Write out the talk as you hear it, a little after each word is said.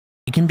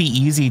can be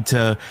easy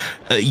to,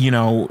 you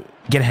know,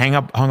 get hung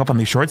up on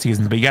these short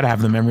seasons, but you got to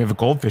have the memory of a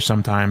goldfish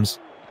sometimes.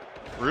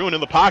 Bruin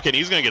in the pocket.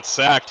 He's going to get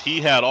sacked. He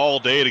had all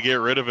day to get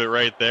rid of it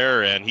right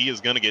there, and he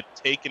is going to get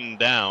taken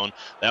down.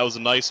 That was a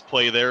nice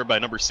play there by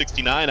number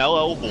 69,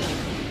 LL Bull.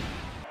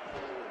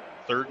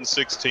 3rd and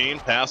 16.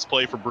 Pass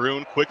play for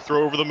Bruin. Quick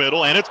throw over the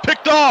middle, and it's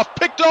picked off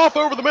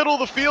over the middle of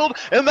the field,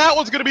 and that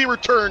one's going to be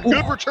returned.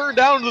 Good return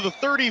down to the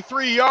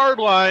 33-yard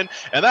line,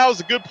 and that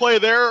was a good play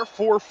there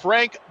for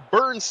Frank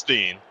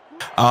Bernstein.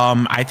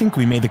 I think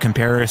we made the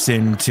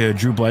comparison to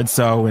Drew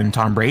Bledsoe and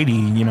Tom Brady.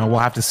 You know, we'll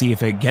have to see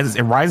if it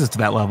rises to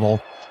that level.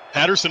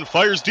 Patterson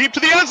fires deep to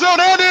the end zone,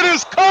 and it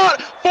is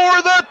caught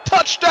for the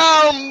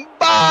touchdown,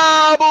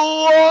 Bob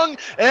Long,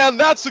 and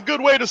that's a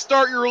good way to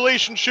start your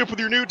relationship with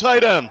your new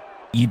tight end.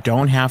 You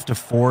don't have to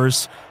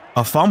force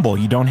a fumble.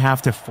 You don't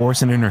have to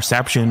force an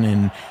interception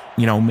and,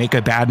 you know, make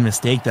a bad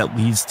mistake that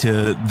leads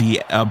to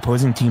the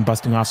opposing team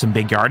busting off some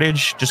big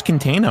yardage. Just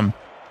contain them.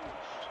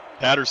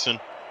 Patterson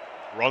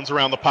runs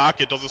around the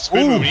pocket, does a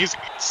spin move, and he's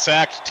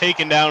sacked,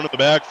 taken down in the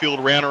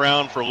backfield, ran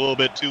around for a little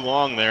bit too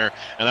long there,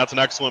 and that's an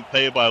excellent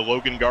play by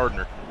Logan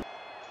Gardner.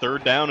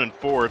 3rd down and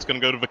 4. It's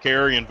going to go to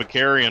Vicarian.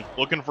 Vicarian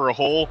looking for a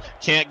hole,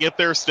 can't get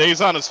there,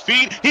 stays on his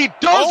feet. He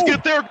does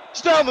get there,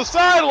 goes down the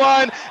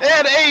sideline,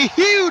 and a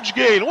huge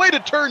gain. Way to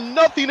turn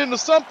nothing into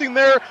something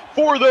there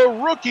for the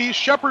rookie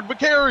Shepard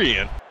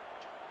Vicarian.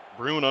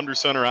 Bruin under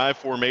center I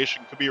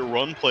formation. Could be a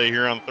run play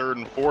here on 3rd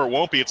and 4. It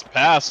won't be. It's a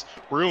pass.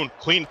 Bruin,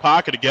 clean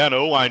pocket again.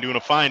 O-line doing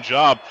a fine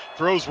job.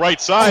 Throws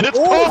right side. It's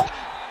caught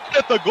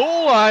at the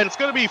goal line. It's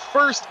going to be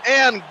 1st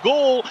and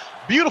goal.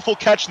 Beautiful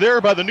catch there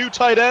by the new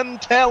tight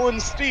end, Talon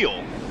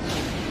Steele.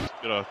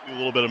 Gonna do a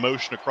little bit of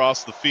motion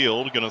across the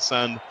field. Gonna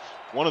send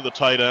one of the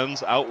tight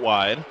ends out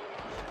wide.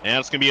 And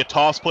it's going to be a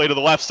toss play to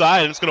the left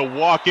side, and it's going to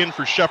walk in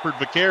for Shepard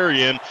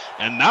Vicarian.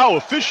 And now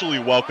officially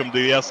welcome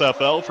to the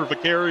SFL for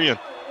Vicarian.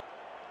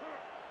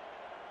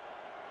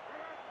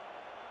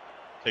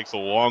 Takes a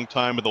long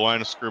time at the line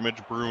of scrimmage.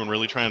 Bruin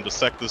really trying to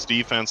dissect this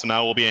defense, and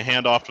now will be a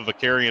handoff to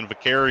Vicarian.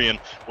 Vicarian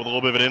with a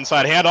little bit of an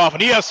inside handoff,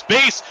 and he has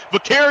space.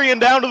 Vicarian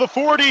down to the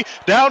 40,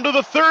 down to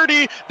the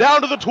 30,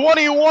 down to the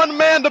 21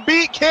 man to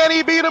beat. Can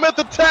he beat him at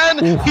the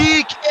 10? Ooh.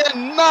 He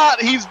cannot.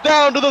 He's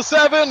down to the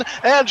 7,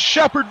 and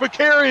Shepard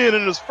Vicarian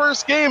in his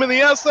first game in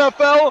the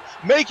SFL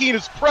making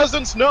his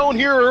presence known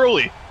here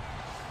early.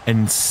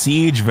 And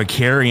Siege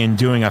Vicarian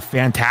doing a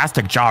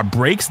fantastic job,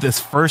 breaks this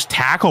first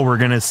tackle we're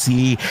going to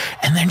see,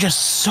 and then just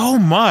so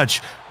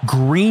much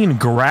green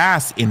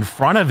grass in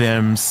front of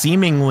him,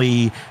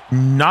 seemingly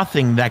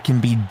nothing that can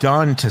be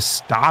done to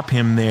stop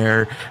him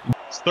there.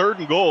 It's 3rd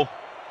and goal.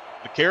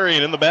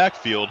 Vicarian in the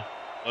backfield.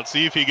 Let's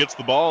see if he gets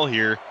the ball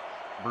here.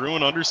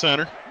 Bruin under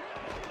center.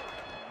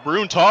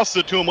 Bruin tosses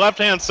it to him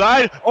left-hand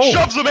side,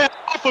 shoves the man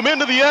off him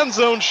into the end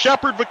zone.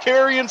 Shepard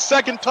Vicarian,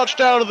 2nd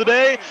touchdown of the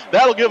day.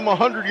 That'll give him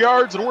 100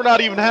 yards, and we're not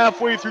even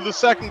halfway through the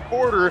 2nd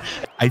quarter.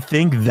 I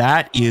think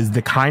that is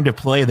the kind of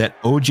play that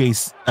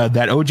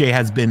OJ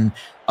has been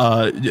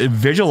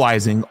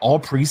visualizing all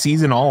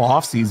preseason, all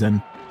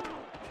offseason.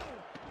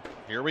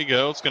 Here we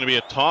go. It's going to be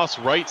a toss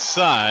right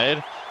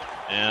side,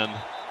 and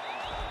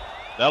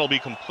that'll be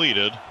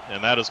completed,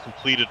 and that is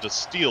completed to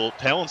Steele.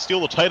 Talon Steele,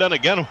 the tight end,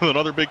 again with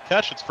another big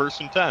catch. It's 1st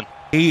and 10.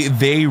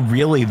 They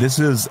really, this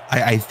is,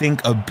 I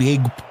think, a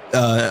big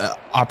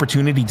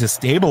opportunity to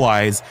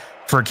stabilize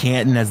for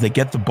Canton as they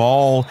get the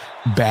ball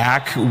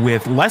back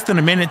with less than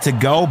a minute to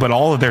go, but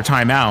all of their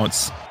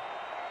timeouts.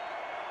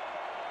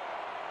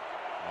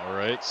 All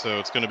right, so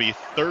it's going to be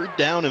 3rd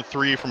down and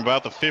 3 from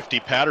about the 50.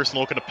 Patterson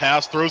looking to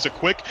pass, throws it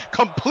quick,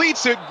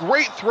 completes it,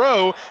 great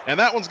throw, and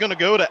that one's going to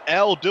go to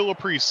Al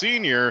Dillapre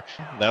Sr.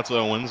 That's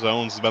Owens.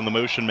 Owens has been the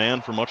motion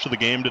man for much of the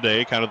game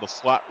today, kind of the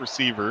slot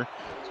receiver.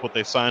 That's what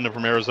they signed him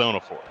from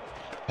Arizona for.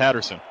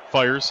 Patterson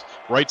fires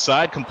right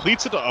side,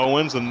 completes it to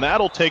Owens, and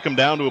that'll take him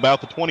down to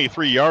about the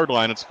 23-yard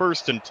line. It's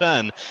 1st and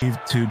 10.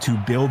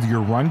 To build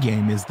your run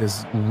game is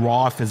this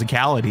raw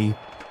physicality.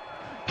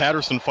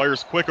 Patterson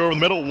fires quick over the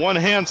middle,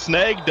 one-hand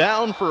snag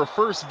down for a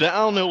 1st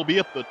down. It'll be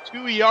at the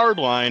 2-yard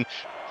line.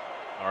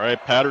 All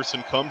right,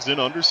 Patterson comes in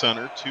under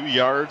center, 2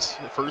 yards,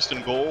 1st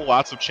and goal.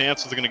 Lots of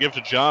chances they're going to give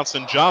to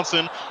Johnson.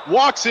 Johnson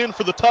walks in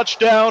for the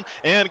touchdown,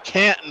 and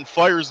Canton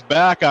fires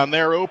back on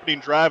their opening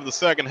drive of the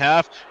 2nd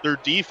half. Their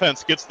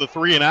defense gets the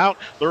 3 and out.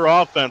 Their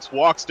offense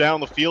walks down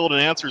the field and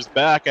answers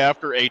back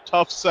after a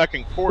tough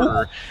 2nd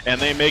quarter,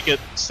 and they make it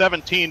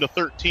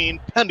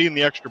 17-13, pending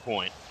the extra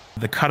point.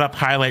 The cut-up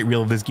highlight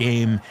reel of this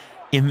game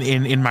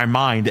in my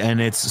mind,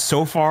 and it's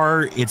so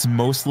far it's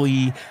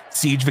mostly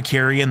Siege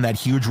Vicarian, that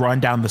huge run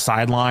down the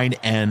sideline,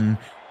 and,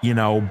 you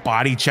know,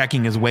 body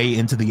checking his way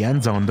into the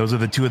end zone. Those are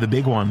the 2 of the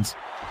big ones.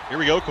 Here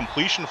we go,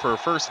 completion for a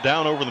 1st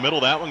down over the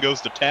middle. That one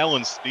goes to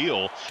Talon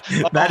Steele.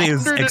 That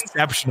is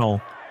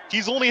exceptional.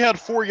 He's only had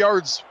 4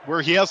 yards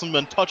where he hasn't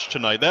been touched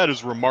tonight. That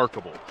is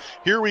remarkable.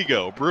 Here we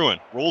go. Bruin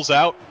rolls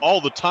out all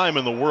the time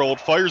in the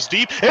world, fires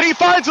deep, and he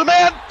finds a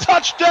man.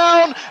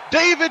 Touchdown,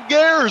 David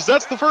Gers.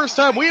 That's the first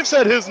time we've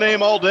said his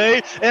name all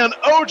day. And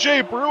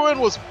O.J. Bruin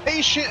was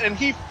patient, and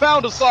he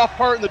found a soft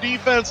part in the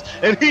defense,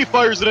 and he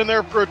fires it in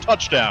there for a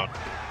touchdown.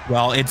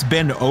 Well, it's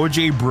been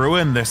O.J.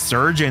 Bruin, the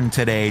surgeon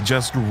today,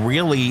 just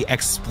really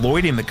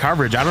exploiting the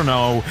coverage. I don't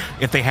know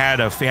if they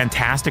had a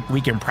fantastic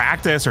week in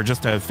practice or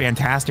just a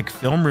fantastic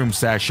film room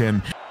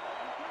session.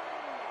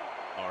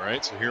 All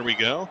right, so here we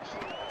go.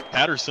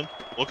 Patterson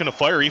looking to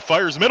fire. He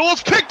fires middle.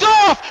 It's picked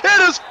off.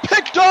 It is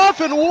picked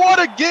off, and what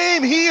a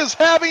game he is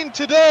having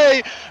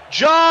today.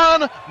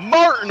 John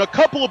Martin, a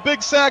couple of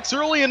big sacks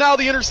early, and now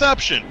the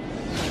interception.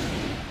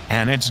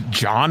 And it's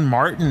John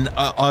Martin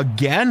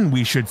again,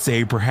 we should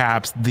say,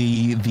 perhaps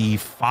the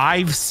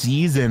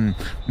 5-season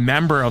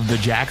member of the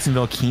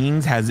Jacksonville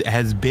Kings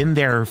has been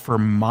there for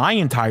my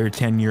entire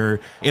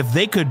tenure. If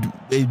they could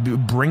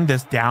bring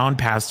this down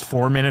past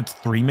 4 minutes,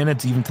 3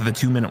 minutes, even to the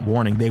 2-minute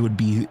warning, they would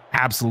be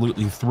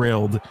absolutely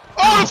thrilled.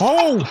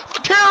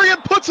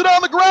 Vakarian puts it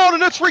on the ground,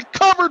 and it's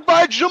recovered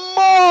by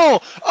Jamal.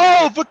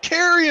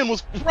 Vakarian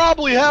was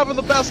probably having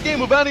the best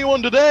game of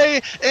anyone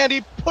today, and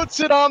he puts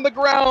it on the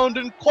ground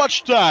in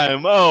clutch time.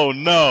 Oh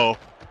no.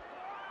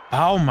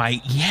 Oh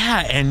my,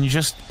 yeah, and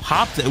just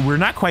popped it. We're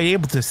not quite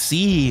able to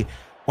see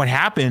what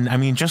happened. I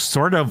mean, just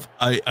sort of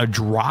a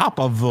drop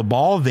of the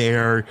ball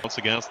there. Once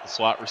against the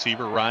slot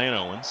receiver, Ryan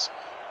Owens.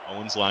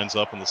 Owens lines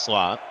up in the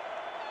slot.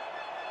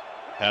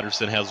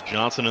 Patterson has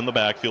Johnson in the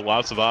backfield,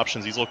 lots of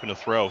options. He's looking to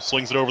throw,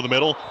 slings it over the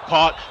middle,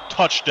 caught,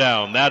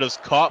 touchdown. That is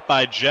caught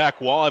by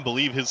Jack Wall, I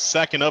believe his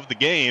second of the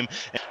game.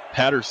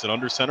 Patterson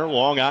under center,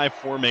 long I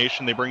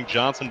formation. They bring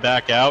Johnson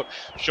back out,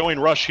 showing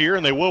rush here,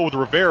 and they will with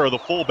Rivera, the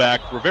fullback.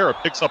 Rivera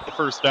picks up the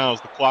first down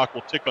as the clock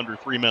will tick under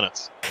 3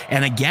 minutes.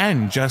 And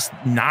again, just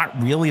not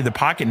really the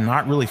pocket,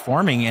 not really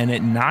forming, and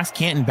it knocks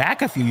Canton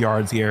back a few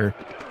yards here.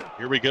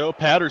 Here we go.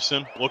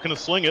 Patterson looking to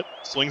sling it.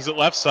 Slings it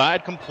left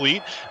side,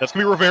 complete. That's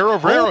going to be Rivera.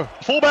 Rivera,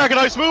 fullback, a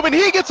nice move, and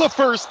he gets a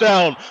first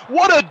down.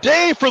 What a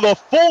day for the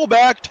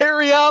fullback,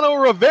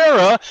 Terriano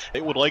Rivera.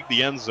 They would like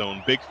the end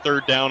zone. Big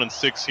 3rd down and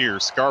 6 here.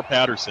 Scar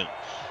Patterson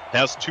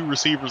has 2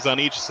 receivers on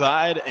each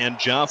side, and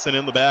Johnson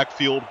in the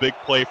backfield. Big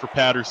play for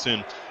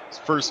Patterson. His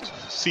first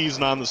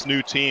season on this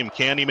new team.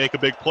 Can he make a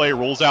big play?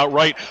 Rolls out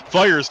right,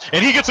 fires,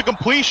 and he gets a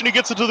completion. He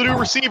gets it to the new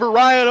receiver,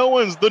 Ryan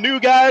Owens, the new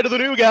guy to the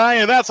new guy,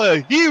 and that's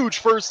a huge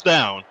first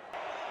down.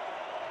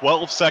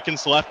 12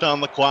 seconds left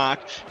on the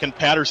clock. Can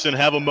Patterson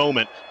have a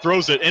moment?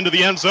 Throws it into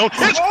the end zone.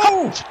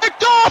 It's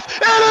picked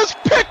off! It is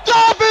picked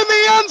off in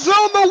the end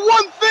zone! The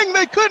one thing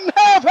they couldn't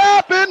have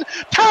happen!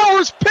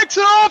 Towers picks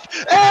it off,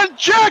 and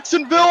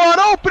Jacksonville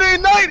on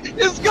opening night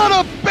is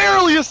gonna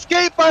barely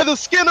escape by the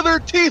skin of their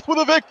teeth with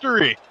a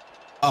victory.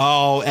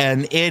 Oh,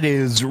 and it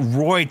is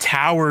Roy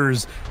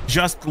Towers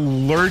just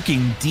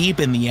lurking deep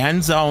in the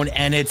end zone,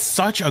 and it's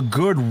such a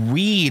good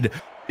read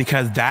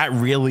because that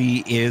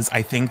really is,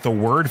 I think, the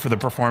word for the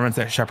performance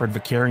that Shepard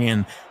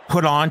Vakarian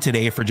put on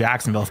today for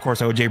Jacksonville. Of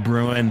course, O.J.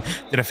 Bruin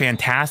did a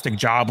fantastic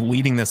job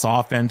leading this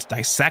offense,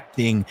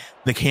 dissecting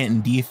the Canton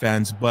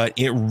defense, but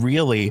it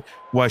really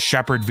was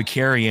Shepard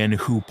Vakarian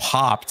who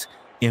popped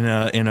in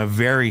a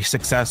very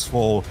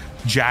successful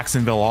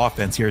Jacksonville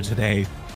offense here today.